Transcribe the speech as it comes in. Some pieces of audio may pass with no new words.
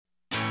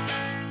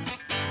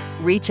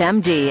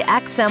ReachMD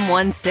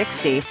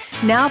XM160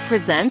 now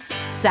presents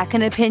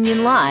Second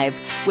Opinion Live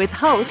with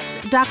hosts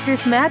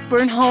Drs. Matt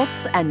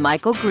Birnholz and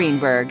Michael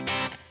Greenberg.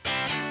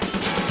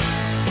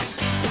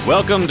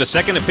 Welcome to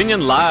Second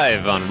Opinion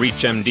Live on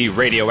ReachMD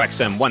Radio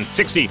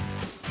XM160,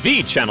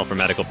 the channel for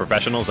medical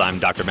professionals. I'm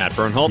Dr. Matt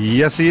Birnholz.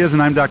 Yes, he is,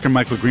 and I'm Dr.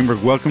 Michael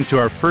Greenberg. Welcome to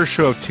our first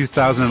show of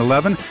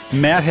 2011.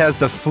 Matt has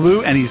the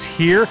flu, and he's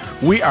here.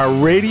 We are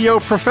radio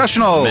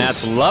professionals.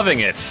 Matt's loving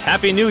it.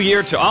 Happy New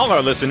Year to all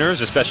our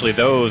listeners, especially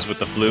those with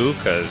the flu,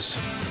 because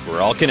we're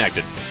all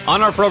connected.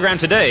 On our program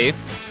today,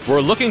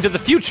 we're looking to the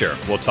future.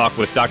 We'll talk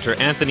with Dr.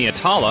 Anthony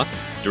Atala,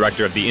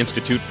 Director of the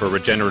Institute for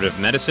Regenerative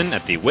Medicine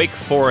at the Wake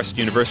Forest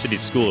University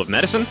School of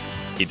Medicine.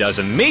 He does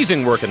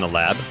amazing work in the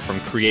lab, from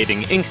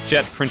creating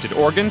inkjet-printed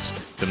organs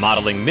to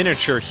modeling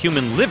miniature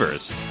human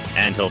livers.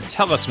 And he'll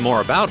tell us more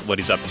about what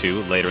he's up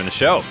to later in the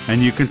show.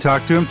 And you can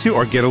talk to him, too,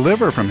 or get a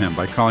liver from him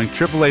by calling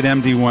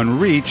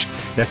 888-MD1-REACH.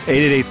 That's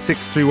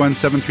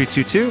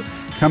 888-631-7322.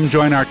 Come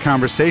join our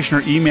conversation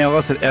or email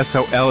us at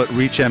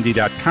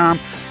sol@reachmd.com.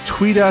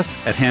 Tweet us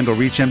at handle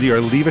ReachMD or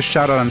leave a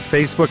shout-out on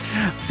Facebook.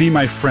 Be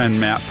my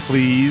friend, Matt,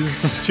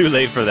 please. Too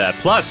late for that.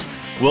 Plus,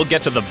 we'll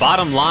get to the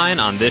bottom line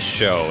on this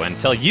show and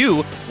tell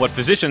you what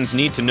physicians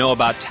need to know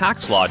about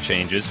tax law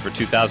changes for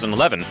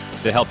 2011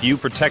 to help you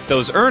protect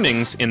those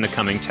earnings in the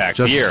coming tax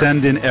year. Just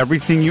send in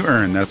everything you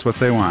earn. That's what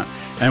they want.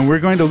 And we're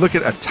going to look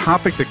at a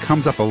topic that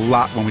comes up a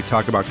lot when we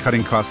talk about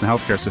cutting costs in the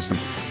healthcare system.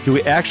 Do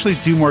we actually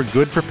do more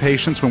good for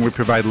patients when we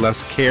provide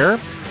less care?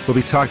 We'll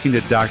be talking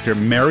to Dr.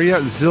 Maria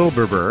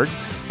Zilberberg,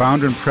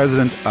 founder and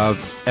president of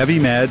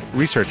EviMed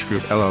Research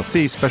Group,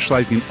 LLC,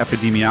 specializing in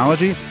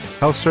epidemiology,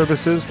 health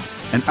services,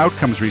 and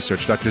outcomes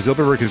research. Dr.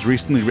 Zilberberg has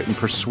recently written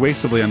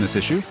persuasively on this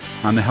issue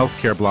on the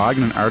Healthcare blog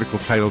in an article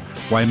titled,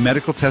 Why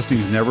Medical Testing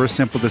is Never a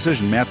Simple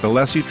Decision. Matt, the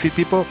less you treat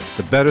people,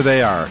 the better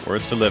they are.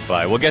 Words to live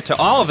by. We'll get to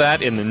all of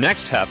that in the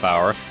next half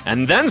hour,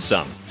 and then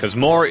some, because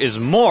more is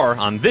more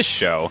on this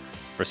show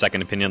for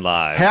Second Opinion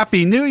Live.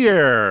 Happy New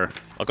Year!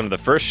 Welcome to the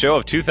first show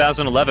of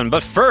 2011,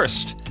 but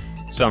first,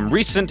 some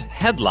recent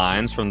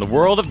headlines from the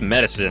world of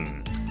medicine.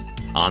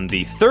 On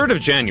the 3rd of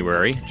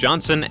January,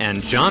 Johnson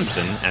 &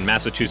 Johnson and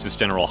Massachusetts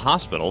General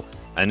Hospital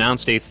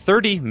announced a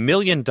 $30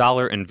 million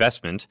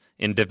investment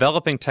in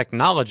developing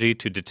technology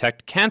to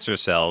detect cancer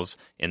cells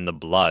in the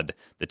blood.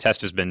 The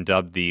test has been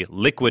dubbed the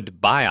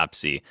liquid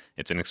biopsy.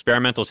 It's an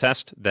experimental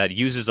test that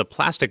uses a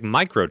plastic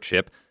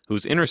microchip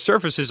whose inner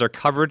surfaces are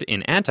covered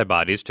in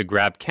antibodies to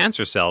grab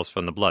cancer cells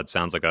from the blood.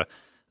 Sounds like a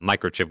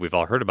microchip. We've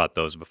all heard about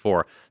those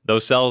before.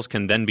 Those cells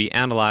can then be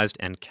analyzed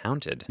and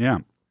counted. Yeah.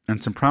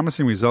 And some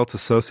promising results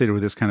associated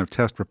with this kind of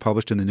test were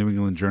published in the New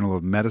England Journal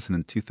of Medicine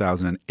in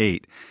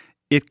 2008.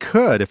 It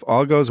could, if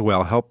all goes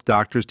well, help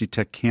doctors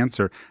detect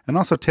cancer and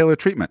also tailor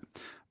treatment.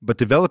 But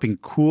developing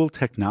cool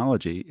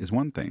technology is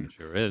one thing. It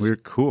sure is. We're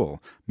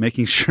cool.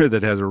 Making sure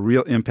that it has a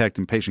real impact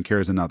in patient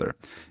care is another.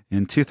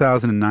 In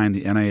 2009,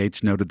 the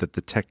NIH noted that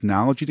the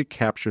technology to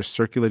capture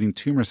circulating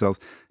tumor cells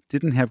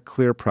didn't have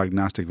clear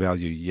prognostic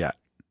value yet.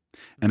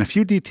 And a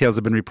few details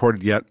have been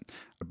reported yet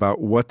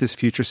about what this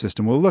future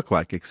system will look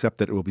like, except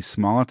that it will be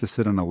small enough to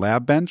sit on a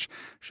lab bench,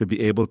 should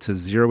be able to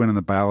zero in on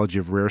the biology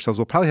of rare cells.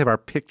 We'll probably have our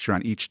picture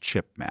on each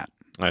chip, Matt.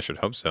 I should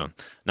hope so.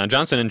 Now,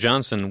 Johnson &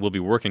 Johnson will be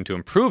working to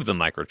improve the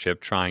microchip,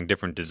 trying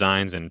different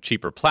designs and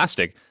cheaper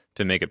plastic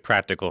to make it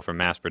practical for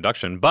mass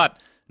production, but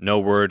no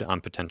word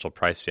on potential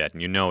price yet,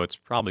 and you know it's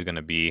probably going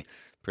to be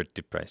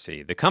pretty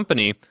pricey. The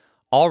company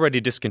already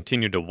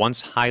discontinued a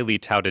once highly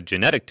touted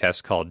genetic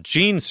test called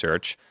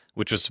GeneSearch,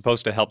 which was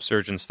supposed to help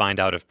surgeons find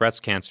out if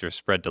breast cancer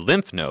spread to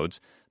lymph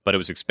nodes, but it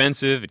was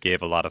expensive, it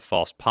gave a lot of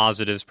false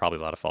positives, probably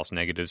a lot of false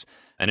negatives,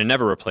 and it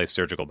never replaced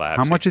surgical biopsy.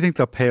 How much do you think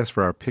they'll pay us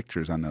for our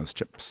pictures on those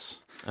chips?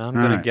 I'm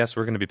going to guess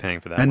we're going to be paying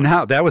for that And one.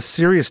 now, that was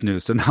serious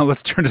news, so now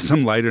let's turn to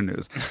some lighter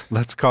news.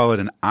 Let's call it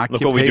an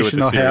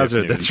occupational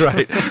hazard. News. That's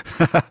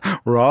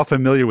right. We're all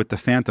familiar with the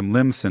phantom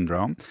limb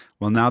syndrome.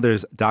 Well, now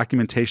there's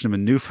documentation of a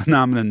new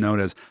phenomenon known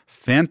as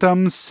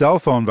phantom cell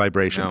phone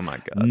vibration. Oh, my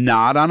God.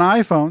 Not on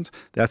iPhones.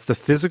 That's the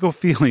physical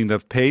feeling the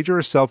pager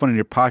or cell phone in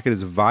your pocket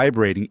is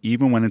vibrating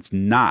even when it's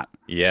not.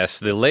 Yes,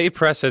 the lay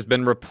press has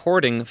been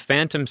reporting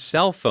phantom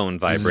cell phone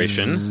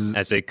vibration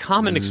as a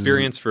common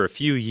experience for a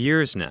few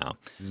years now.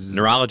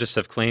 Neurologists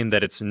have claimed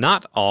that it's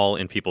not all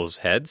in people's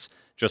heads.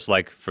 Just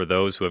like for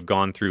those who have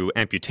gone through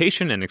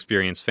amputation and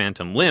experienced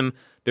phantom limb,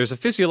 there's a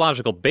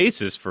physiological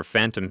basis for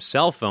phantom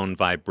cell phone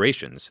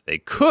vibrations. They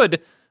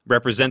could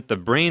represent the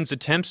brain's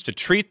attempts to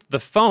treat the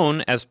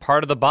phone as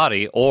part of the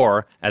body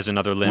or as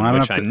another limb,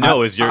 which I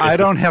know is your... I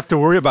don't have to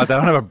worry about that. I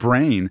don't have a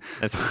brain.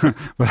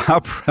 But how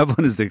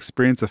prevalent is the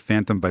experience of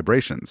phantom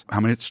vibrations? How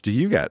much do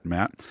you get,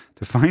 Matt,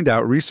 To find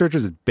out,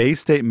 researchers at Bay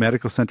State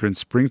Medical Center in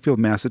Springfield,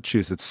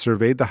 Massachusetts,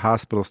 surveyed the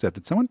hospital staff.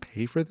 Did someone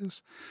pay for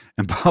this?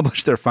 And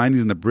published their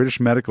findings in the British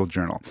Medical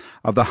Journal.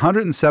 Of the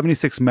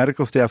 176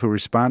 medical staff who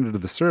responded to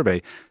the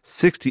survey,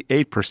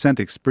 68%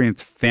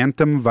 experienced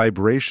phantom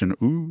vibration.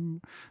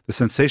 Ooh. The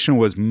sensation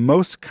was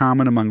most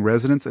common among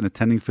residents and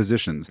attending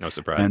physicians. No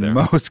surprise and there.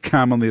 most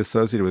commonly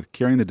associated with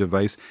carrying the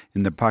device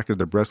in the pocket of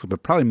their breast,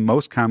 but probably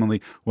most commonly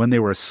when they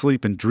were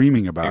asleep and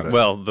dreaming about it.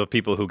 Well, the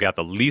people who got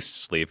the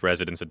least sleep,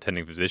 residents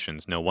attending physicians,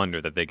 no wonder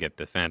that they get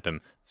the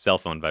phantom cell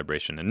phone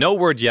vibration. And no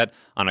word yet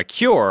on a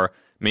cure,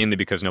 mainly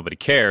because nobody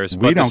cares.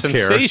 We but don't the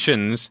care.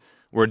 sensations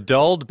were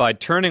dulled by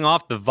turning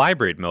off the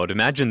vibrate mode.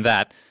 Imagine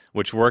that,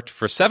 which worked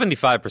for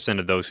 75%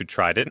 of those who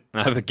tried it.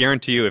 I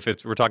guarantee you,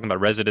 we're talking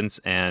about residents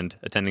and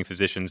attending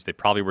physicians, they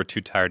probably were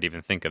too tired to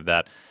even think of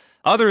that.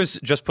 Others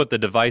just put the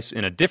device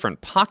in a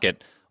different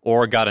pocket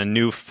or got a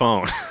new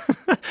phone.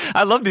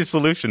 I love these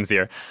solutions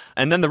here.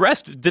 And then the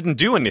rest didn't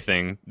do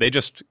anything. They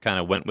just kind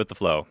of went with the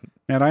flow.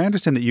 And I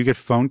understand that you get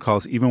phone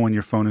calls even when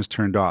your phone is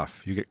turned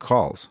off. You get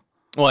calls.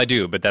 Well, I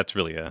do, but that's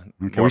really Okay,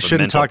 more we of a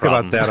shouldn't mental talk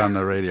problem. about that on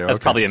the radio. That's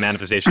Okay. probably a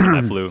manifestation of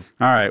my flu.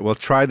 All right, well,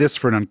 try this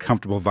for an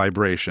uncomfortable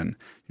vibration.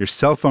 Your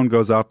cell phone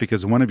goes off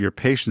because one of your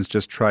patients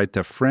just tried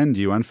to friend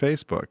you on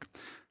Facebook.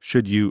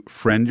 Should you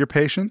friend your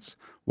patients?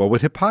 What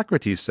would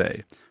Hippocrates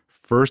say?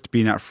 First,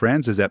 be not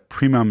friends. Is that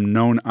primum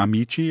non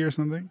amici or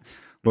something?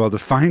 Well, to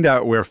find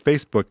out where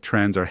Facebook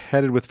trends are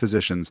headed with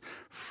physicians,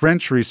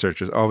 French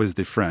researchers, always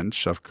the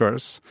French, of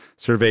course,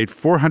 surveyed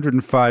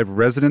 405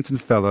 residents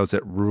and fellows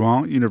at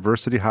Rouen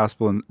University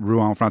Hospital in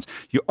Rouen, France.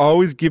 You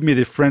always give me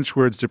the French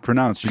words to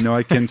pronounce. You know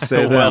I can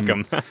say them.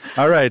 Welcome.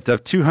 All right,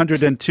 of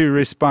 202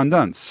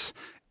 respondents,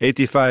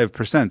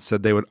 85%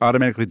 said they would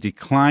automatically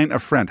decline a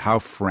friend. How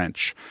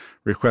French.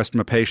 Request from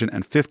a patient,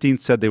 and 15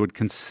 said they would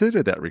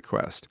consider that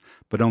request.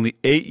 But only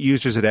 8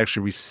 users had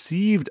actually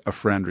received a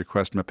friend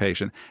request from a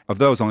patient. Of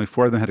those, only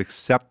 4 of them had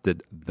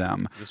accepted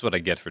them. This is what I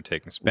get for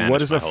taking Spanish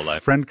What is my a whole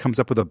life. friend comes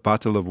up with a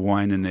bottle of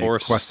wine and a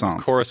croissant?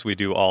 Of course, we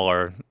do all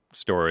our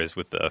stories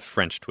with a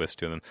French twist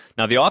to them.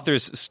 Now, the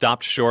authors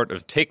stopped short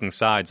of taking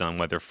sides on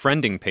whether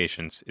friending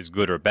patients is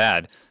good or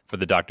bad for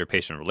the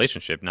doctor-patient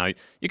relationship. Now,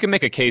 you can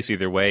make a case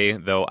either way,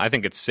 though I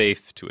think it's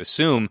safe to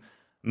assume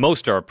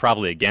most are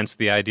probably against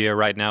the idea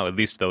right now, at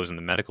least those in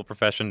the medical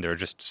profession. There are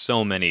just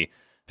so many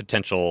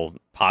potential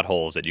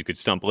potholes that you could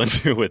stumble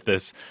into with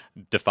this.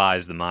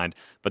 Defies the mind.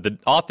 But the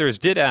authors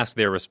did ask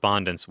their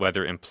respondents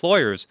whether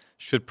employers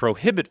should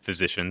prohibit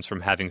physicians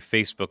from having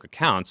Facebook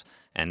accounts,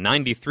 and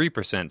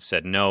 93%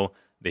 said no,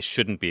 they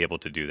shouldn't be able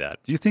to do that.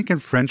 Do you think in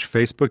French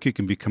Facebook you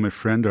can become a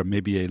friend or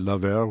maybe a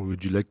lover?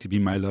 Would you like to be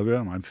my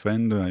lover, my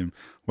friend,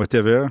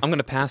 whatever? I'm going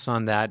to pass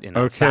on that in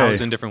Okay.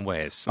 1,000 different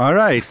ways. All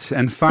right.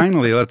 And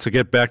finally, let's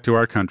get back to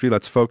our country.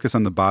 Let's focus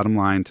on the bottom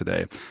line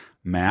today.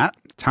 Matt,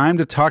 time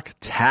to talk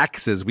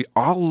taxes. We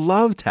all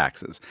love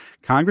taxes.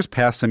 Congress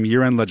passed some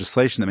year-end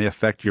legislation that may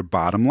affect your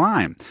bottom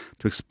line.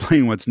 To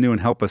explain what's new and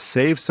help us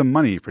save some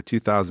money for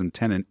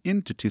 2010 and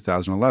into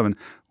 2011,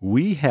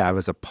 we have,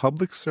 as a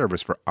public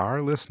service for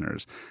our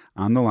listeners,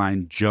 on the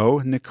line, Joe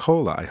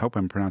Nicola. I hope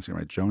I'm pronouncing it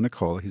right. Joe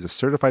Nicola. He's a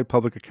certified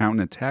public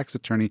accountant and tax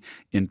attorney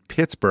in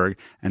Pittsburgh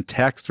and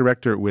tax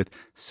director with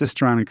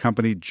Sisteron &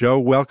 Company. Joe,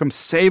 welcome.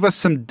 Save us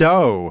some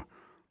dough.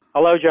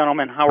 Hello,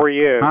 gentlemen. How are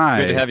you?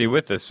 Hi. Good to have you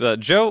with us.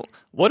 Joe,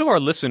 what do our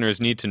listeners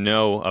need to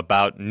know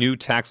about new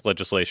tax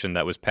legislation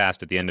that was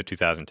passed at the end of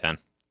 2010?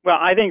 Well,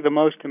 I think the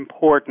most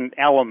important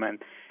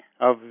element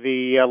of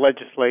the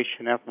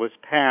legislation that was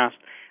passed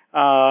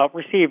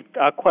received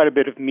quite a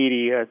bit of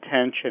media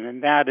attention,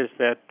 and that is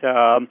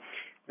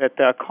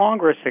that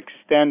Congress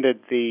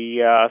extended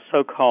the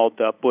so-called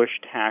Bush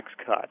tax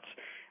cuts.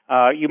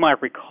 You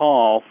might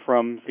recall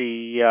from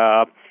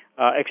the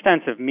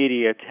extensive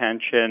media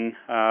attention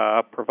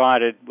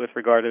provided with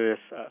regard to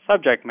this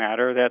subject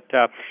matter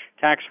that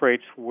tax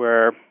rates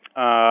were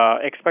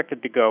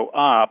expected to go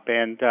up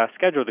and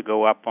scheduled to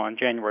go up on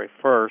January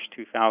 1st,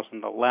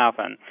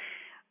 2011.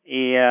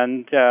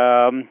 And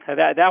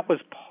that was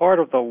part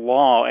of the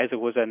law as it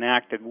was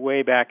enacted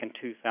way back in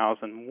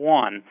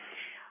 2001.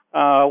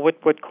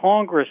 What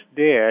Congress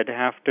did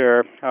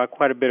after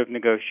quite a bit of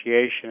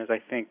negotiation, as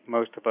I think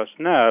most of us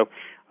know,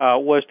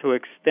 was to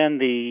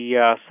extend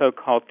the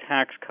so-called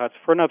tax cuts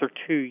for another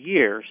 2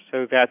 years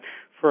so that,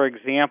 for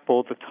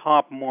example, the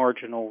top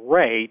marginal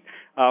rate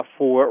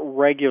for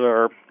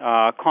regular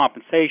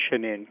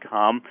compensation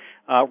income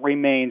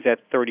remains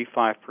at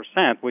 35%,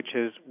 which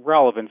is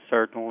relevant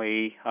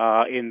certainly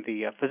in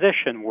the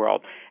physician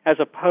world, as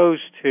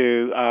opposed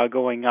to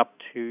going up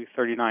to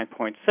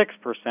 39.6%,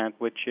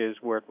 which is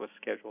where it was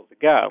scheduled to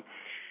go.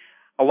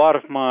 A lot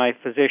of my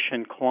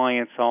physician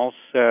clients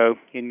also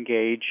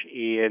engage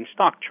in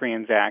stock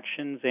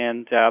transactions,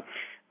 and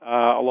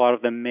a lot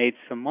of them made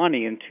some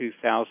money in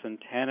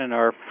 2010 and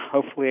are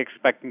hopefully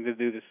expecting to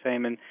do the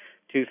same in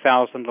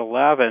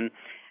 2011.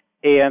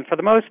 And for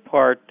the most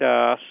part,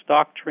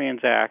 stock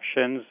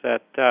transactions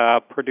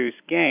that produce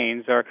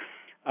gains are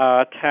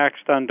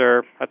taxed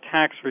under a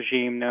tax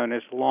regime known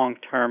as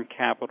long-term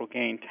capital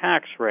gain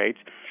tax rates.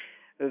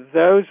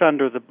 those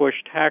under the Bush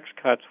tax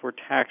cuts were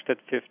taxed at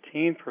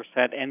 15%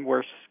 and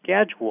were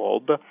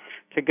scheduled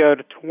to go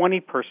to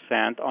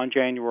 20% on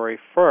January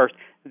 1st.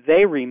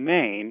 They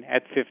remain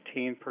at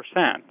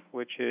 15%,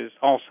 which is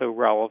also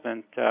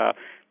relevant to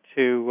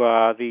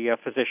the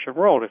physician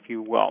world, if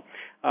you will.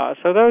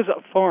 So those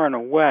far and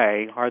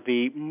away are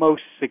the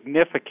most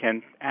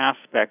significant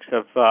aspects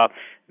of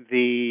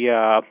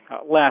the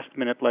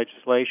last-minute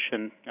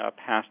legislation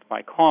passed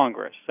by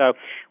Congress. So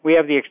we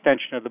have the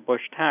extension of the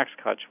Bush tax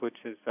cuts, which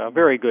is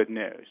very good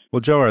news.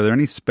 Well, Joe, are there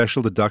any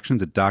special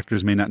deductions that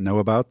doctors may not know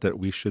about that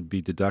we should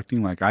be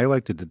deducting? Like, I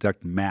like to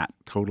deduct Matt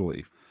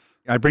totally.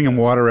 I bring him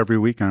water every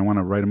week, and I want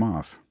to write him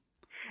off.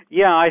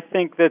 Yeah, I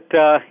think that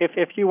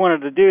if you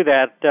wanted to do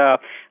that,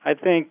 I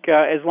think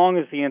as long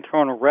as the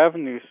Internal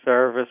Revenue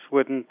Service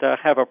wouldn't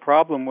have a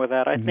problem with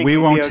that, I think we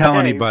won't be okay. tell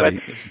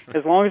anybody. But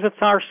as long as it's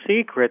our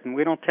secret and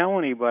we don't tell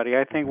anybody,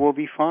 I think we'll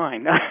be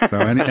fine. So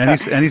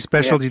any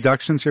special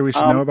deductions here we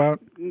should know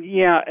about?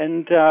 Yeah,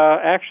 and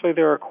actually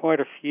there are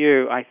quite a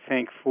few, I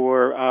think,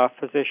 for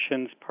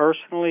physicians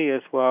personally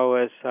as well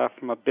as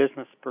from a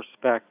business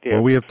perspective.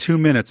 Well, we have 2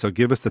 minutes, so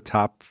give us the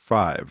top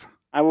 5.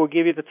 I will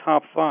give you the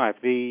top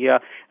 5.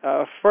 The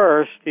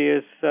first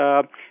is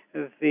the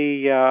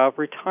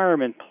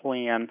retirement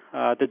plan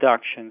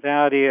deduction.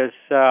 That is,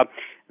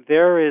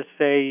 there is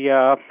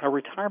a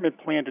retirement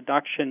plan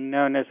deduction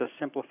known as a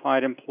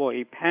simplified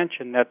employee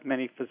pension that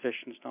many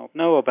physicians don't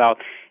know about.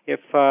 If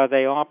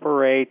they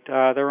operate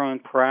their own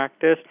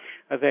practice,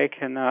 they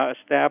can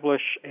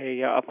establish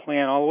a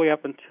plan all the way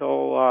up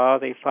until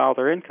they file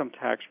their income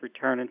tax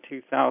return in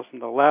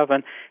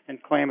 2011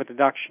 and claim a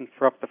deduction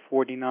for up to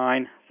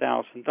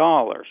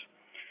 $49,000.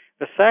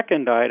 The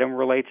second item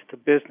relates to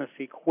business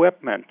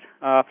equipment.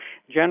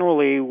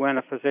 Generally, when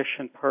a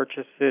physician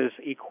purchases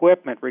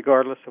equipment,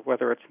 regardless of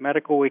whether it's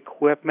medical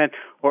equipment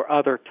or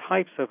other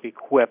types of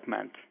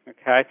equipment,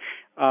 okay,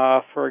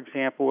 for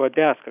example, a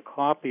desk, a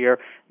copier,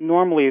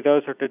 normally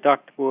those are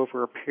deductible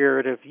over a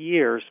period of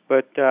years,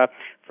 but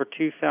for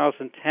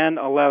 2010,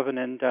 11,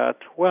 and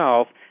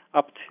 12,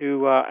 up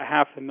to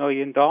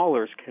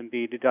 $500,000 can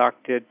be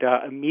deducted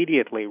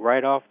immediately,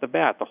 right off the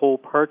bat, the whole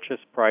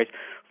purchase price,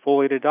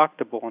 fully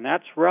deductible, and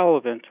that's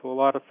relevant to a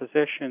lot of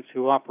physicians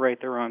who operate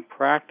their own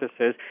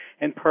practices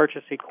and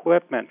purchase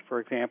equipment,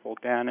 for example,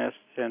 dentists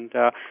and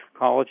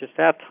collegists,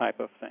 that type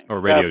of thing. Or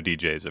radio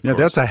DJs, of course. Yeah,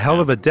 that's a hell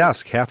of a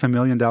desk,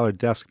 $500,000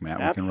 desk, Matt,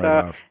 we can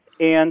write off.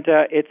 And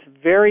it's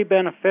very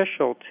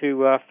beneficial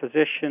to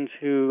physicians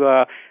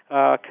who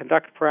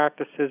conduct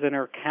practices and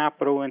are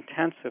capital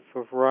intensive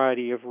for a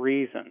variety of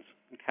reasons.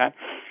 Okay,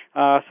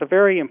 so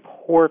very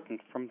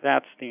important from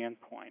that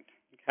standpoint.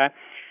 Okay.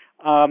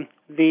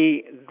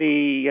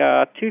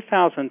 The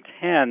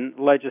 2010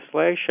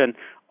 legislation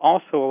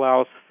also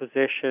allows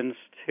physicians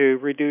to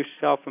reduce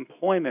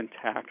self-employment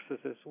taxes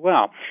as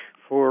well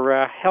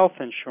for health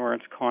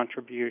insurance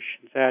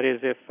contributions. That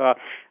is, if a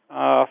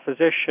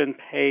physician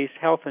pays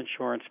health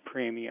insurance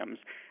premiums.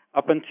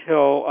 Up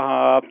until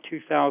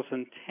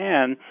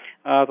 2010,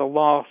 the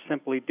law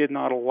simply did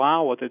not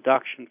allow a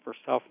deduction for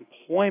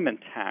self-employment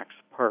tax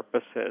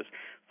purposes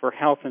for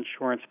health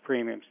insurance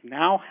premiums.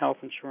 Now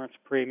health insurance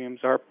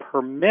premiums are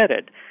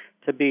permitted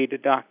to be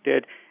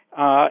deducted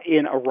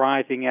in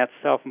arriving at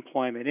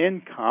self-employment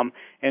income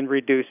and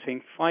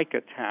reducing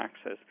FICA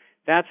taxes.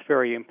 That's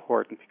very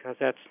important because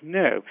that's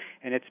new,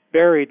 and it's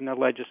buried in the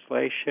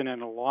legislation,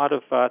 and a lot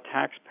of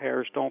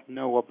taxpayers don't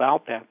know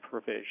about that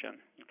provision.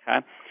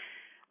 Okay.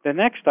 The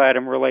next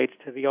item relates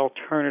to the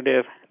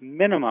alternative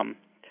minimum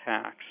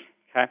tax.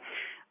 Okay.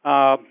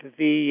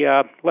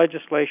 The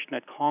legislation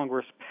that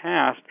Congress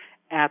passed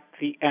at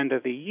the end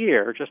of the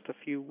year, just a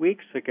few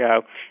weeks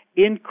ago,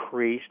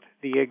 increased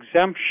the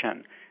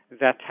exemption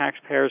that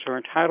taxpayers are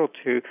entitled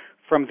to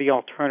from the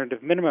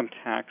alternative minimum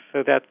tax,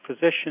 so that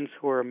physicians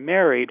who are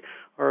married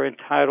are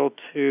entitled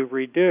to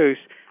reduce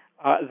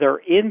their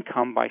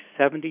income by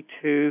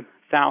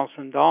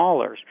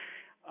 $72,000.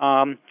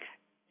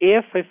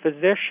 If a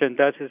physician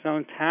does his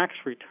own tax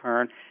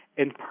return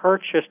and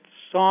purchased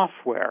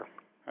software,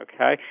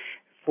 okay,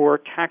 for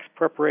tax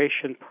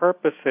preparation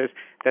purposes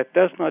that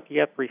does not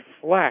yet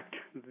reflect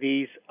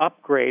these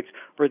upgrades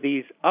or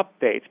these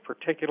updates,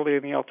 particularly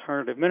in the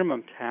alternative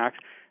minimum tax,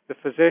 the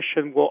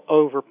physician will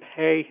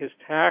overpay his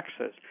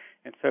taxes.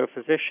 And so a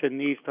physician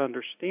needs to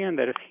understand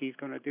that if he's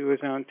going to do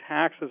his own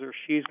taxes or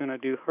she's going to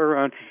do her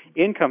own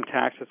income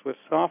taxes with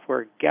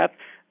software, get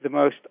the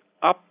most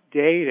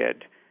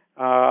updated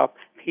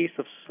piece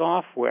of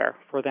software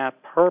for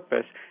that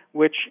purpose,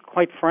 which,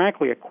 quite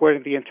frankly,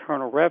 according to the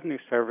Internal Revenue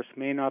Service,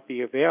 may not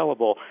be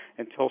available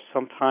until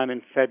sometime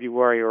in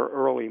February or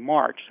early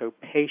March. So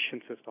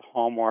patience is the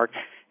hallmark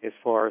as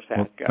far as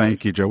that goes.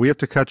 Thank you, Joe. We have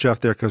to cut you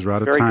off there because we're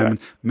out of time. And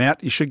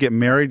Matt, you should get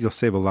married. You'll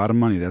save a lot of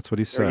money. That's what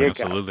he said.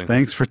 Absolutely.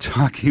 Thanks for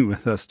talking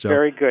with us, Joe.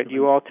 Very good.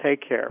 You all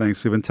take care.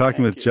 Thanks. We've been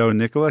talking with Joe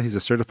Nicola. He's a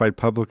certified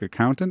public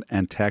accountant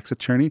and tax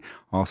attorney,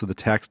 also the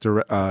tax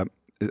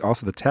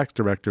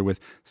director with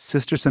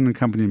Sisterson and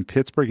Company in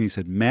Pittsburgh. And he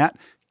said, Matt,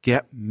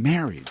 get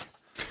married.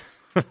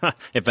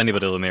 if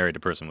anybody will marry a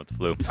person with the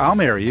flu. I'll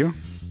marry you.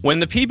 When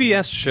the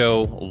PBS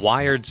show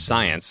Wired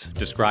Science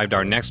described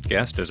our next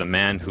guest as a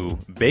man who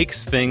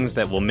bakes things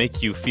that will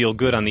make you feel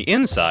good on the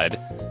inside,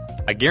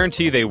 I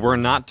guarantee they were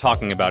not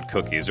talking about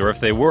cookies. Or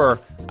if they were,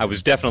 I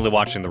was definitely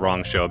watching the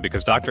wrong show,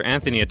 because Dr.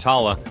 Anthony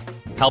Atala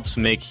helps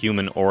make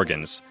human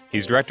organs.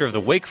 He's director of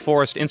the Wake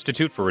Forest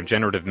Institute for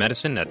Regenerative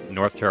Medicine at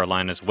North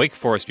Carolina's Wake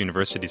Forest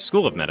University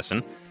School of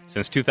Medicine.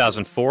 Since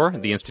 2004,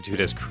 the institute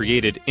has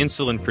created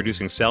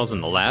insulin-producing cells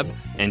in the lab,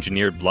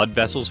 engineered blood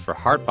vessels for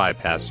heart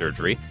bypass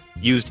surgery,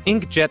 used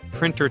inkjet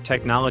printer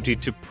technology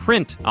to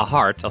print a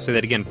heart, I'll say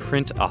that again,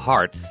 print a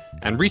heart,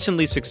 and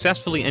recently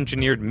successfully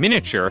engineered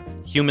miniature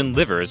human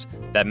livers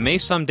that may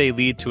someday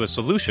lead to a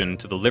solution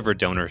to the liver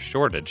donor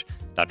shortage.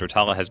 Dr.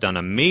 Atala has done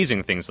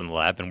amazing things in the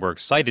lab, and we're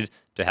excited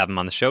to have him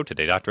on the show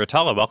today. Dr.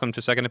 Atala, welcome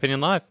to Second Opinion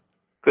Live.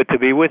 Good to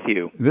be with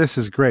you. This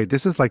is great.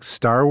 This is like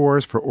Star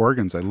Wars for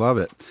organs. I love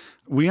it.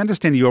 We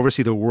understand you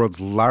oversee the world's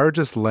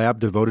largest lab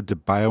devoted to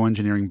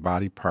bioengineering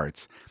body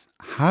parts.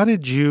 How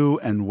did you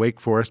and Wake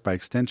Forest, by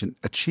extension,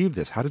 achieve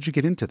this? How did you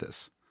get into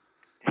this?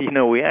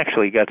 We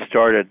actually got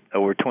started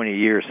over 20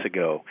 years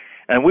ago,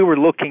 and we were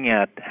looking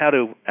at how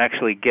to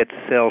actually get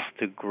cells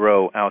to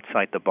grow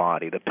outside the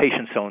body, the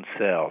patient's own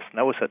cells. And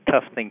that was a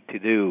tough thing to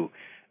do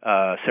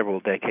several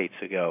decades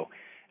ago.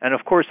 And,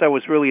 of course, that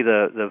was really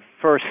the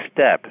first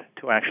step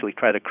to actually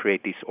try to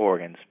create these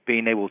organs,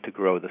 being able to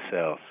grow the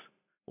cells.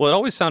 Well, it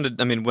always sounded,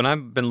 when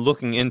I've been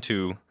looking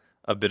into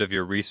a bit of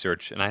your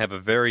research, and I have a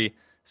very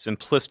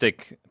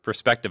simplistic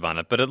perspective on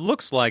it, but it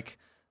looks like,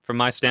 from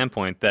my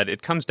standpoint, that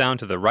it comes down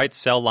to the right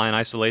cell line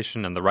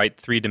isolation and the right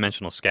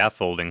three-dimensional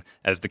scaffolding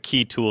as the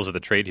key tools of the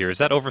trade here. Is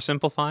that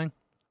oversimplifying?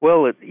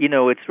 Well,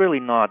 it's really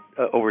not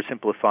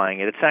oversimplifying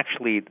it. It's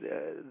actually,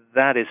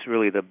 that is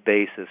really the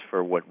basis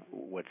for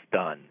what's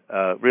done,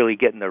 really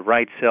getting the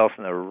right cells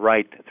and the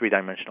right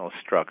three-dimensional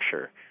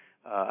structure.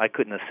 I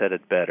couldn't have said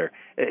it better.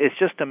 It's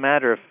just a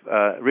matter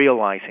of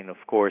realizing, of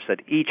course, that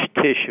each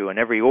tissue and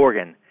every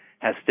organ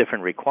has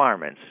different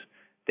requirements.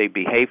 They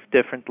behave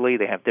differently,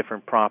 they have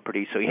different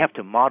properties, so you have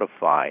to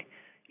modify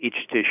each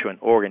tissue and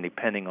organ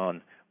depending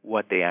on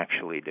what they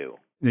actually do.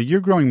 Now,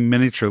 you're growing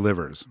miniature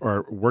livers,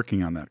 or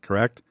working on that,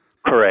 correct?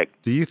 Correct.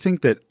 Do you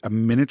think that a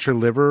miniature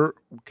liver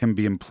can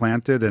be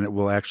implanted and it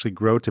will actually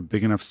grow to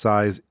big enough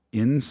size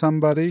in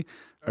somebody?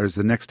 Or is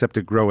the next step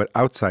to grow it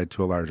outside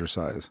to a larger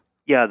size?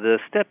 Yeah, the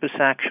step is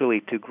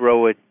actually to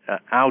grow it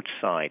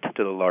outside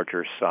to the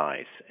larger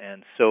size.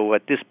 And so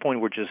at this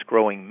point, we're just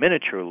growing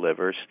miniature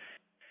livers,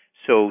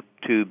 so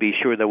to be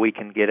sure that we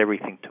can get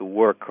everything to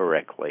work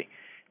correctly.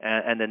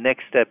 And the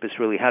next step is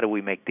really how do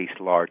we make these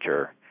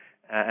larger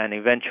and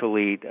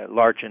eventually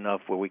large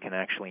enough where we can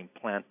actually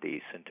implant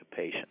these into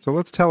patients. So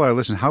let's tell our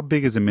listeners, how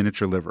big is a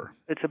miniature liver?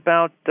 It's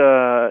about,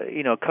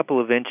 a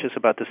couple of inches,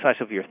 about the size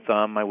of your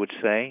thumb, I would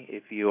say,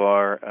 if you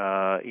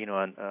are,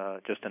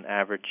 just an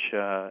average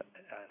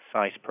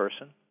size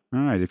person.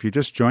 All right. If you're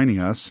just joining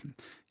us,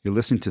 you're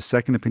listening to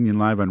Second Opinion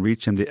Live on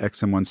ReachMD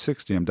XM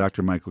 160. I'm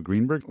Dr. Michael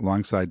Greenberg,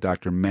 alongside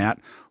Dr. Matt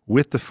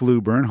with the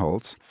Flu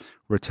Bernholtz.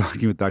 We're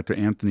talking with Dr.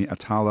 Anthony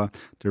Atala,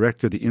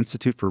 director of the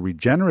Institute for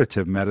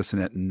Regenerative Medicine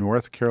at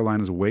North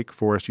Carolina's Wake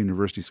Forest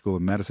University School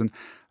of Medicine.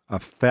 A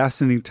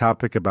fascinating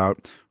topic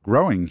about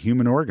growing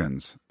human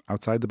organs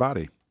outside the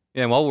body.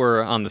 Yeah, and while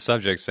we're on the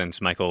subject,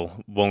 since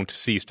Michael won't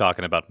cease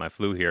talking about my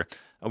flu here,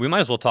 we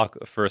might as well talk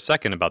for a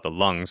second about the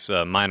lungs.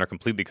 Mine are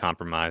completely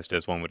compromised,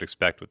 as one would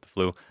expect with the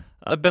flu.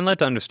 I've been led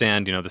to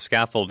understand, the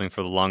scaffolding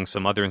for the lungs.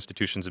 Some other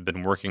institutions have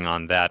been working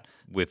on that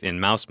within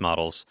mouse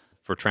models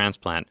for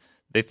transplant.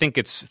 They think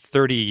it's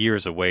 30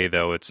 years away,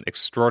 though. It's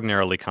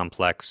extraordinarily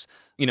complex.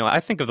 I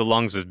think of the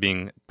lungs as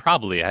being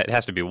it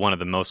has to be one of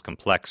the most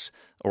complex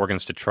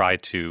organs to try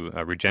to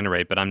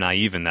regenerate, but I'm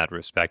naive in that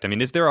respect.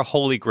 Is there a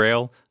holy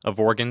grail of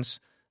organs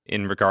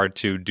in regard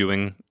to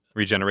doing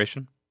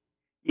regeneration?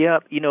 Yeah,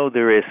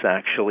 there is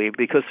actually,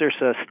 because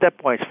there's a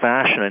stepwise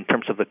fashion in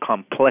terms of the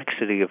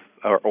complexity of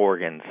our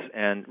organs.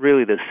 And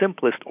really the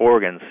simplest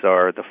organs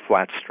are the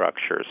flat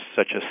structures,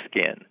 such as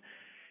skin.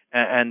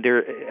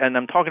 And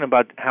I'm talking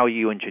about how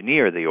you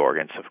engineer the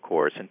organs, of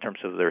course, in terms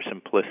of their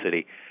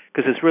simplicity,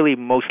 because it's really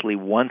mostly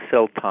one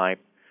cell type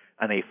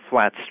and a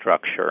flat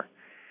structure.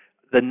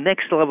 The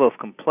next level of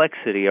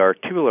complexity are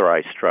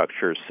tubularized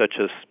structures, such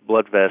as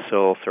blood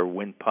vessels or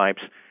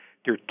windpipes.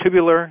 They're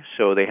tubular,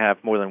 so they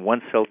have more than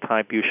one cell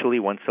type, usually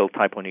one cell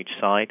type on each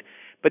side,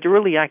 but they're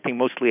really acting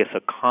mostly as a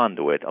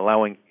conduit,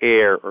 allowing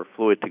air or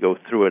fluid to go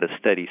through at a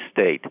steady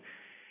state.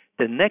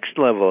 The next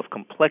level of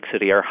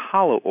complexity are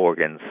hollow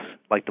organs,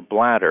 like the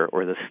bladder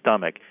or the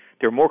stomach.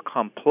 They're more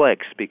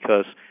complex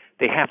because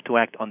they have to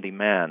act on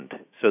demand,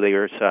 so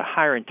there's a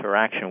higher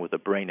interaction with the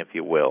brain, if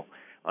you will,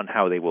 on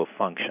how they will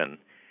function.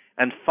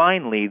 And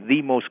finally,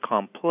 the most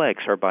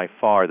complex are by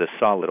far the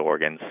solid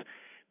organs,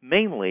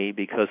 mainly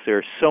because there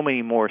are so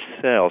many more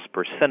cells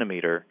per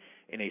centimeter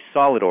in a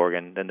solid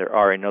organ than there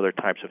are in other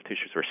types of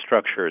tissues or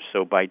structures.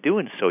 So by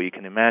doing so, you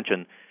can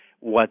imagine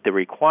what the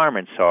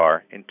requirements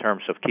are in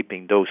terms of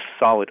keeping those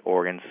solid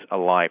organs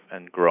alive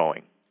and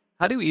growing.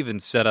 How do you even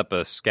set up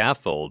a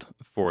scaffold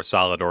for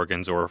solid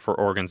organs or for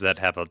organs that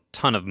have a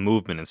ton of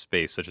movement in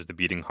space, such as the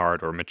beating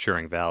heart or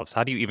maturing valves?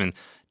 How do you even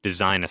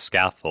design a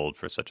scaffold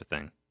for such a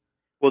thing?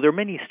 Well, there are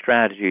many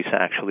strategies,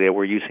 actually, that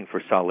we're using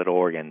for solid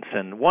organs,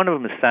 and one of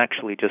them is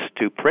actually just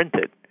to print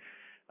it.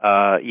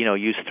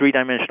 Use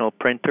three-dimensional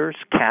printers,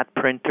 CAT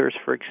printers,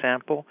 for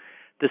example.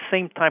 The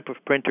same type of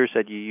printers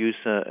that you use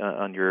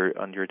on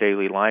your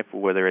daily life,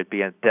 whether it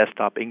be a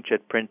desktop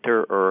inkjet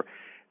printer or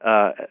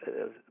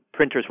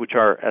printers which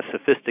are as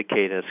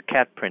sophisticated as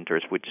CAT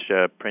printers, which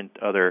print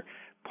other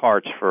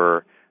parts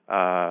for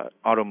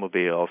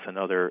automobiles and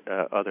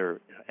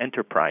other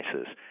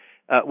enterprises.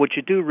 What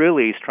you do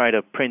really is try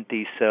to print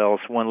these cells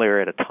one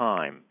layer at a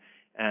time,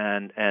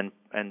 and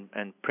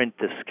print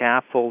the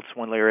scaffolds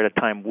one layer at a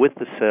time with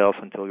the cells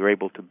until you're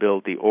able to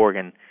build the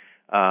organ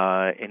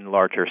in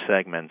larger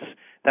segments.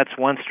 That's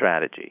one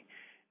strategy.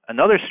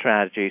 Another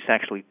strategy is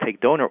actually take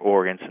donor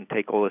organs and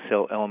take all the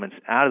cell elements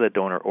out of the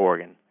donor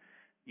organ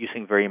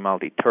using very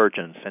mild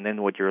detergents, and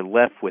then what you're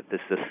left with is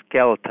the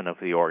skeleton of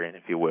the organ,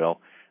 if you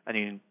will,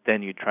 and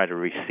then you try to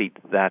reseat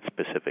that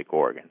specific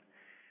organ.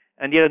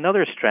 And yet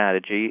another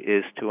strategy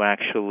is to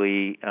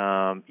actually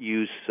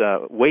use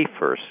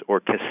wafers or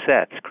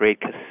cassettes, create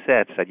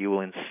cassettes that you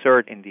will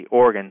insert in the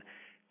organ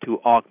to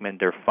augment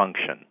their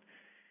function.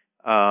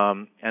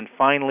 And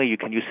finally, you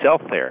can use cell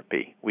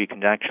therapy. We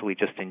can actually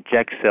just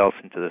inject cells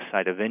into the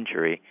site of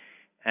injury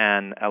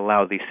and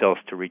allow these cells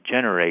to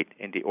regenerate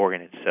in the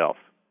organ itself.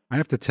 I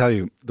have to tell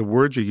you, the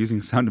words you're using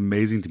sound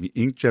amazing to me.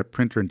 Inkjet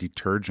printer and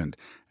detergent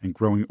and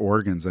growing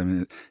organs. I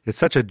mean, it's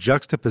such a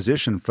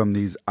juxtaposition from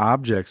these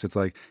objects. It's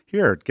like,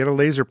 here, get a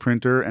laser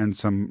printer and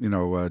some,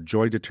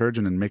 Joy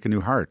detergent and make a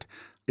new heart.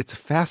 It's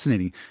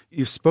fascinating.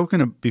 You've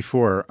spoken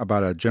before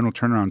about a general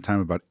turnaround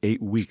time of about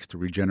 8 weeks to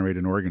regenerate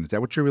an organ. Is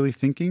that what you're really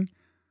thinking?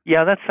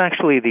 Yeah, that's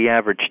actually the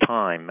average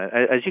time.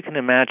 As you can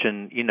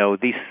imagine,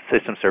 these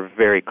systems are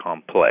very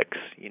complex.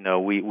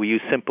 We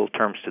use simple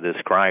terms to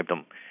describe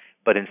them,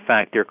 but in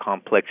fact they're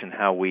complex in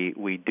how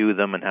we do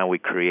them and how we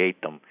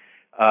create them.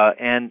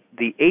 And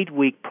the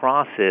 8-week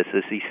process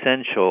is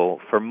essential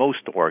for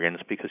most organs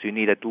because you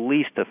need at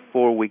least a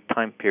 4-week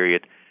time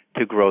period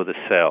to grow the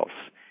cells.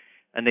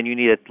 And then you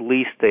need at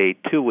least a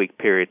 2-week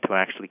period to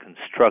actually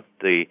construct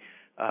the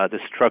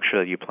structure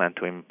that you plan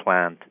to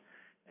implant.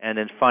 And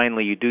then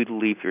finally, you do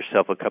leave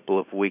yourself a couple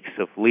of weeks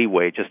of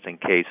leeway just in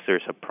case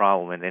there's a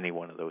problem in any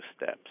one of those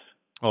steps.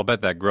 Well, I'll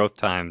bet that growth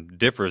time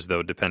differs,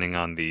 though, depending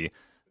on the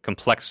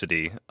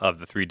complexity of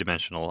the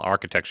three-dimensional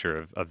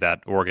architecture of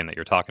that organ that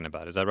you're talking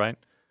about. Is that right?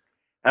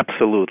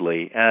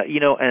 Absolutely.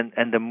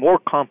 And the more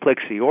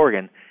complex the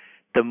organ,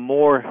 the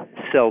more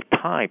cell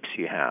types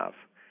you have.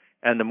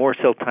 And the more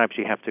cell types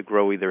you have to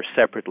grow either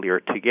separately or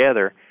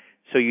together.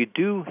 So you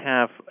do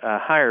have a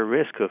higher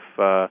risk of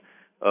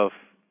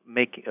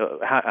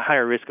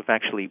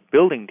actually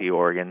building the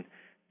organ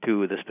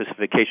to the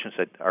specifications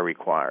that are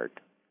required.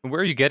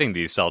 Where are you getting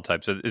these cell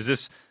types? Is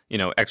this,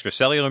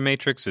 extracellular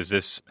matrix? Is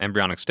this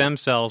embryonic stem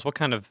cells? What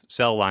kind of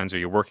cell lines are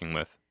you working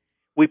with?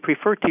 We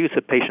prefer to use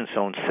a patient's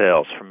own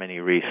cells for many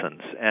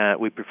reasons.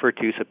 We prefer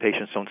to use a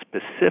patient's own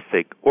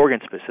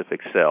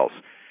organ-specific cells.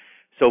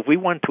 So if we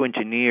want to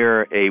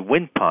engineer a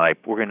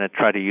windpipe, we're going to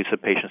try to use a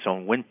patient's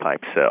own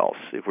windpipe cells.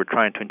 If we're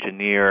trying to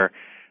engineer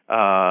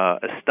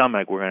a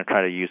stomach, we're going to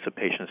try to use the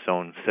patient's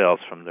own cells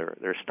from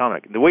their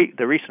stomach.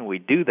 The reason we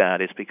do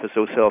that is because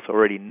those cells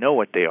already know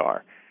what they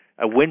are.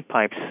 A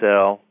windpipe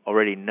cell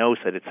already knows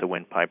that it's a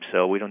windpipe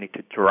cell. We don't need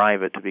to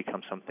drive it to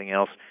become something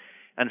else.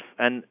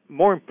 And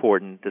more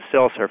important, the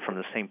cells are from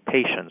the same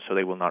patient, so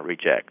they will not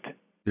reject.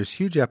 There's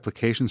huge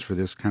applications for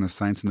this kind of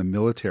science in the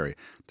military.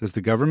 Does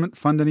the government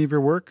fund any of your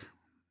work?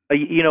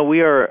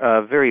 We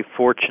are very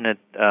fortunate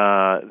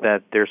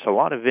that there's a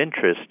lot of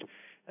interest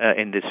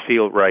in this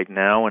field right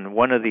now, and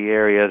one of the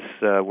areas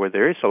where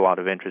there is a lot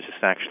of interest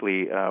is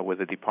actually with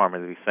the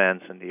Department of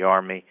Defense and the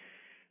Army,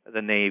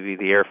 the Navy,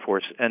 the Air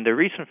Force. And the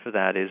reason for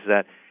that is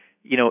that,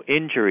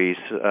 injuries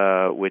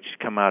which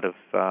come out of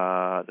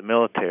the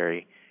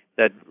military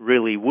that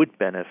really would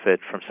benefit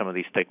from some of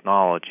these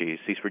technologies,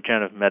 these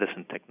regenerative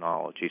medicine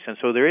technologies. And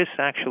so there is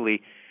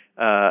actually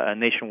a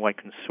nationwide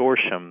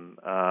consortium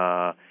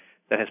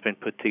that has been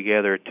put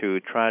together to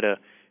try to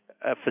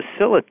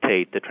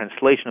facilitate the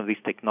translation of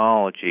these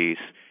technologies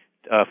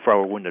for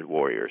our wounded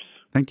warriors.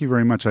 Thank you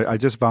very much. I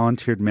just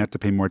volunteered Matt to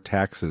pay more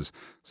taxes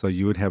so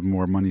you would have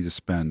more money to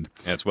spend.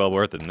 Yeah, it's well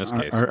worth it in this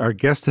case. Our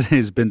guest today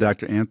has been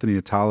Dr. Anthony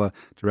Atala,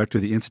 Director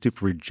of the Institute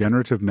for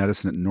Regenerative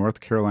Medicine at North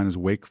Carolina's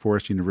Wake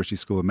Forest University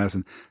School of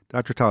Medicine.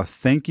 Dr. Atala,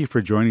 thank you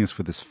for joining us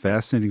for this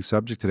fascinating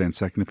subject today on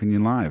Second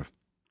Opinion Live.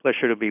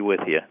 Pleasure to be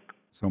with you.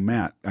 So,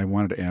 Matt, I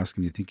wanted to ask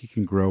him, do you think you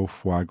can grow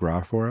foie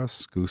gras for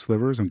us, goose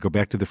livers, and go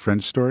back to the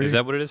French story? Is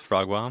that what it is,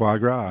 foie gras? Foie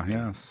gras,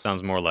 yes.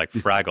 Sounds more like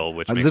Fraggle,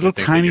 which makes little me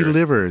think tiny that you're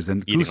livers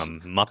and eating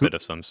a Muppet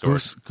of some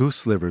sort.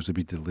 Goose livers would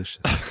be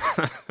delicious.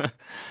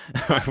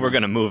 We're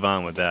going to move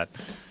on with that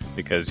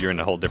because you're in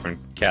a whole different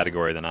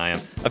category than I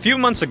am. A few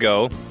months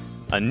ago,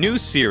 a new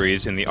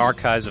series in the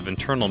Archives of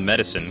Internal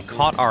Medicine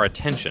caught our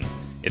attention.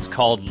 It's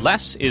called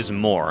Less is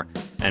More,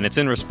 and it's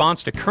in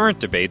response to current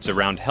debates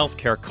around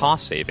healthcare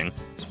cost saving,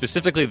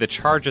 specifically the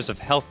charges of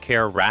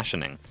healthcare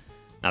rationing.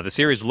 Now, the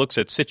series looks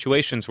at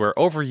situations where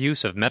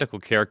overuse of medical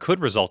care could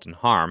result in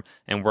harm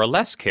and where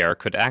less care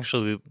could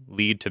actually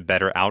lead to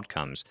better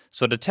outcomes.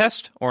 So to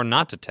test or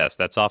not to test,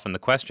 that's often the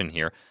question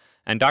here.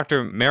 And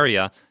Dr.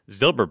 Maria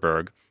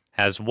Zilberberg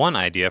has one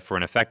idea for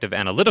an effective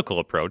analytical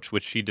approach,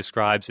 which she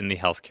describes in the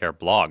Healthcare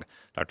blog.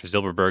 Dr.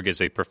 Zilberberg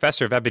is a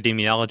professor of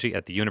epidemiology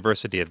at the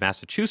University of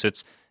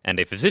Massachusetts and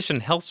a physician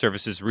health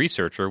services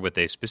researcher with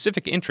a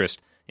specific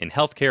interest in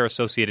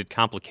healthcare-associated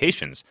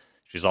complications.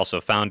 She's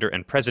also founder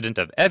and president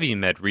of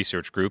EviMed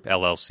Research Group,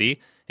 LLC,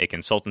 a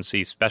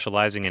consultancy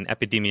specializing in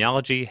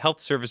epidemiology,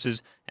 health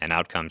services, and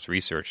outcomes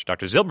research.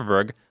 Dr.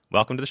 Zilberberg,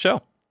 welcome to the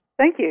show.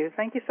 Thank you.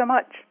 Thank you so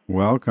much.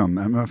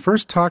 Welcome.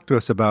 First, talk to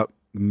us about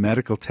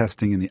medical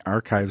testing in the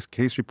archives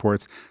case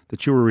reports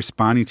that you were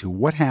responding to.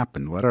 What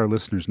happened? Let our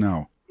listeners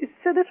know.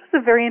 So this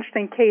was a very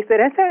interesting case.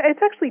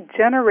 It's actually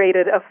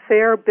generated a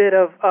fair bit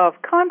of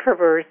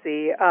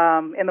controversy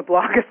in the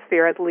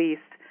blogosphere, at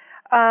least.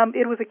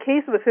 It was a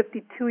case of a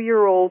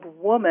 52-year-old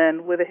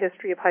woman with a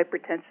history of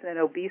hypertension and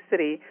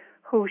obesity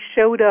who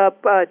showed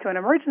up to an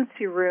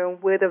emergency room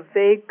with a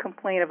vague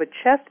complaint of a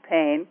chest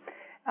pain.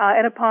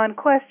 And upon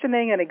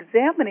questioning and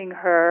examining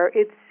her,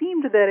 it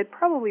seemed that it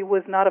probably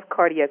was not of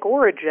cardiac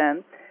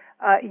origin.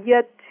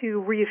 Yet to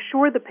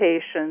reassure the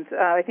patient,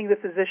 I think the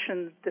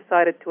physician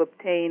decided to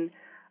obtain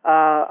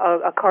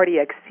a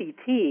cardiac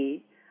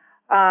CT.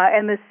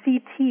 And the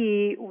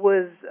CT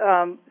was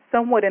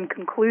somewhat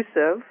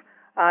inconclusive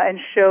and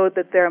showed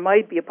that there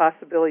might be a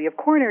possibility of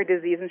coronary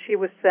disease, and she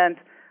was sent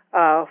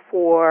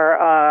for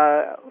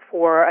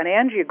an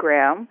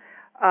angiogram,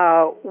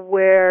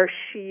 where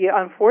she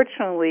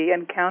unfortunately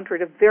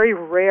encountered a very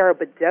rare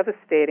but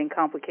devastating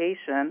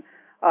complication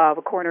of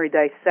a coronary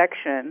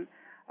dissection,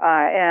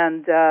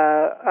 and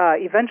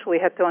eventually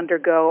had to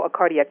undergo a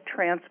cardiac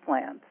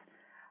transplant.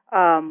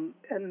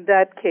 And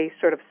that case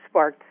sort of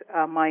sparked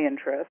my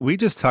interest. We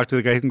just talked to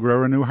the guy who can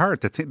grow a new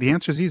heart. The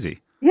answer is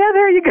easy. Yeah,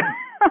 there you go.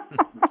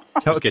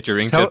 Just get your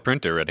inkjet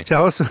printer ready.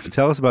 Tell us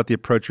about the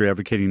approach you're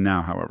advocating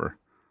now, however.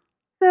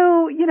 So,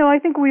 I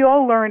think we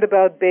all learned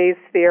about Bayes'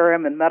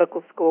 theorem in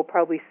medical school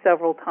probably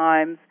several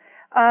times.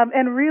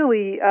 And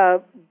really,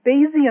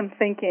 Bayesian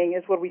thinking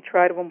is what we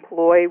try to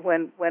employ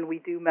when we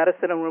do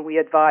medicine and when we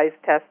advise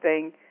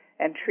testing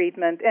and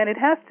treatment. And it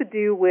has to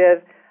do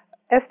with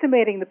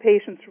estimating the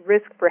patient's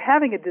risk for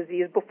having a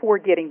disease before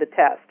getting the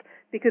test,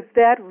 because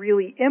that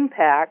really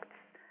impacts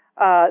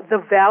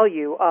the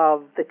value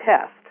of the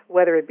test,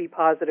 whether it be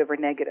positive or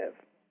negative.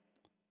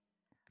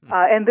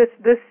 And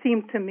this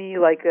seemed to me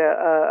like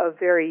a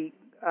very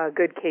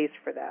good case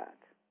for that.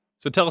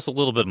 So tell us a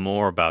little bit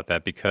more about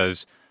that,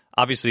 because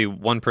obviously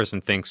one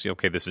person thinks,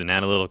 okay, this is an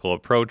analytical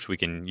approach, we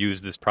can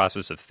use this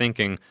process of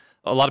thinking.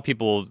 A lot of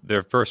people,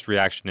 their first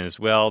reaction is,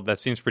 well, that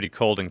seems pretty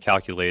cold and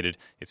calculated.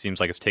 It seems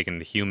like it's taken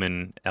the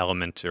human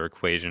element or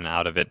equation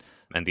out of it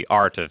and the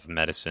art of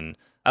medicine.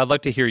 I'd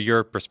like to hear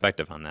your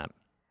perspective on that.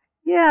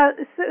 Yeah,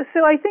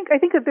 so I think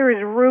that there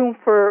is room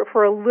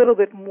for a little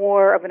bit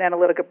more of an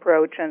analytic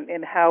approach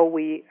in how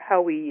we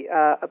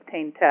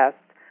obtain tests.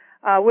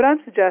 What I'm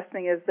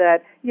suggesting is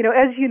that,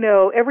 as you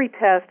know, every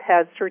test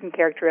has certain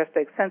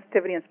characteristics.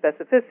 Sensitivity and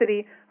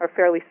specificity are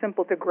fairly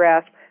simple to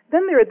grasp.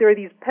 Then there are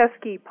these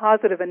pesky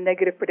positive and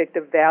negative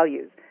predictive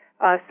values.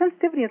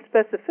 Sensitivity and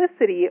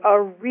specificity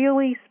are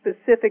really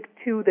specific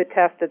to the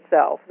test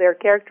itself. They're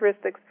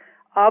characteristics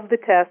of the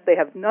test. They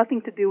have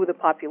nothing to do with the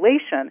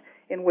population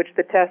in which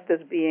the test is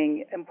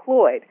being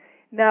employed.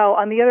 Now,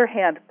 on the other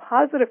hand,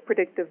 positive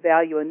predictive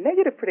value and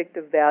negative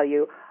predictive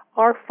value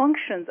are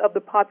functions of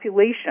the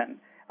population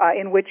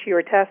in which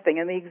you're testing.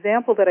 And the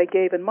example that I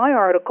gave in my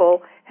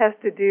article has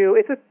to do,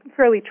 it's a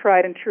fairly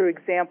tried and true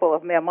example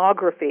of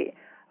mammography.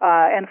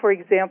 And for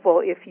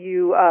example, if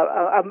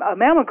a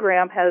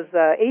mammogram has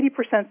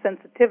 80%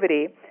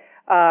 sensitivity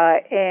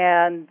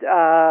and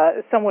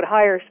somewhat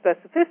higher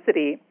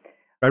specificity.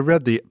 I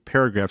read the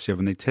paragraphs you have,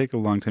 and they take a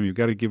long time. You've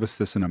got to give us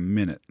this in a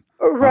minute.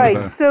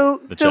 Right.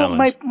 So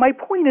challenge. my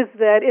point is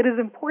that it is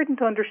important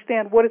to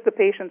understand what is the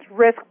patient's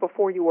risk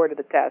before you order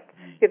the test.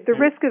 If the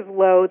risk is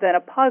low, then a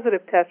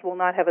positive test will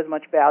not have as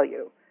much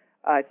value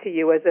to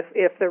you as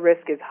if the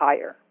risk is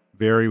higher.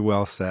 Very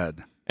well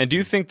said. And do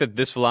you think that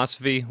this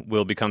philosophy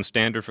will become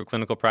standard for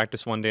clinical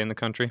practice one day in the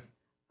country?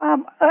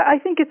 I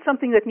think it's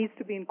something that needs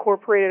to be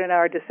incorporated in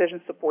our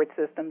decision support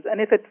systems, and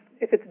if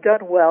it's done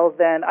well,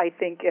 then I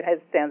think it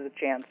stands a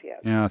chance. Yes.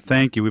 Yeah.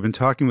 Thank you. We've been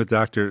talking with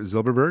Dr.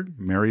 Zilberberg,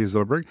 Maria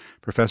Zilberberg,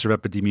 professor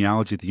of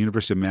epidemiology at the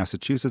University of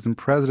Massachusetts and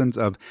president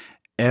of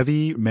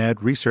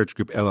EviMed Research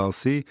Group,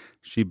 LLC.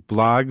 She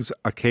blogs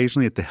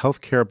occasionally at the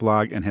Healthcare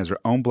blog and has her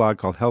own blog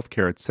called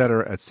Healthcare, et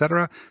cetera, et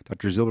cetera.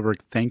 Dr. Zilberberg,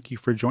 thank you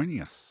for joining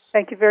us.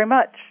 Thank you very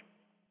much.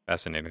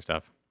 Fascinating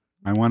stuff.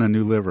 I want a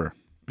new liver.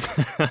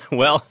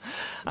 Well,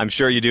 I'm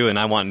sure you do, and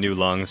I want new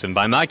lungs. And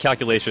by my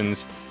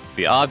calculations,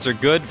 the odds are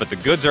good, but the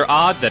goods are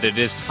odd that it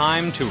is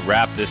time to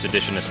wrap this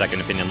edition of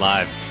Second Opinion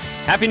Live.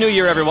 Happy New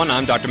Year, everyone.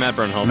 I'm Dr. Matt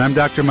Birnholz. And I'm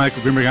Dr.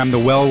 Michael Greenberg. I'm the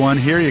well one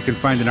here. You can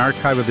find an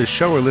archive of this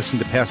show or listen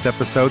to past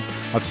episodes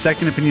of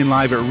Second Opinion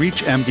Live at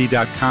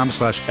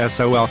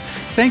reachmd.com/SOL.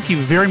 Thank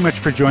you very much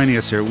for joining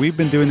us here. We've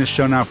been doing this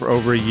show now for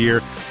over a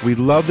year. We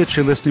love that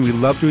you're listening. We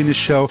love doing this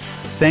show.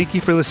 Thank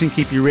you for listening.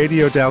 Keep your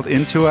radio dialed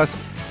into us,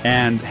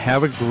 and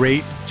have a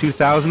great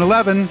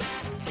 2011.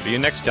 See you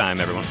next time,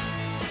 everyone.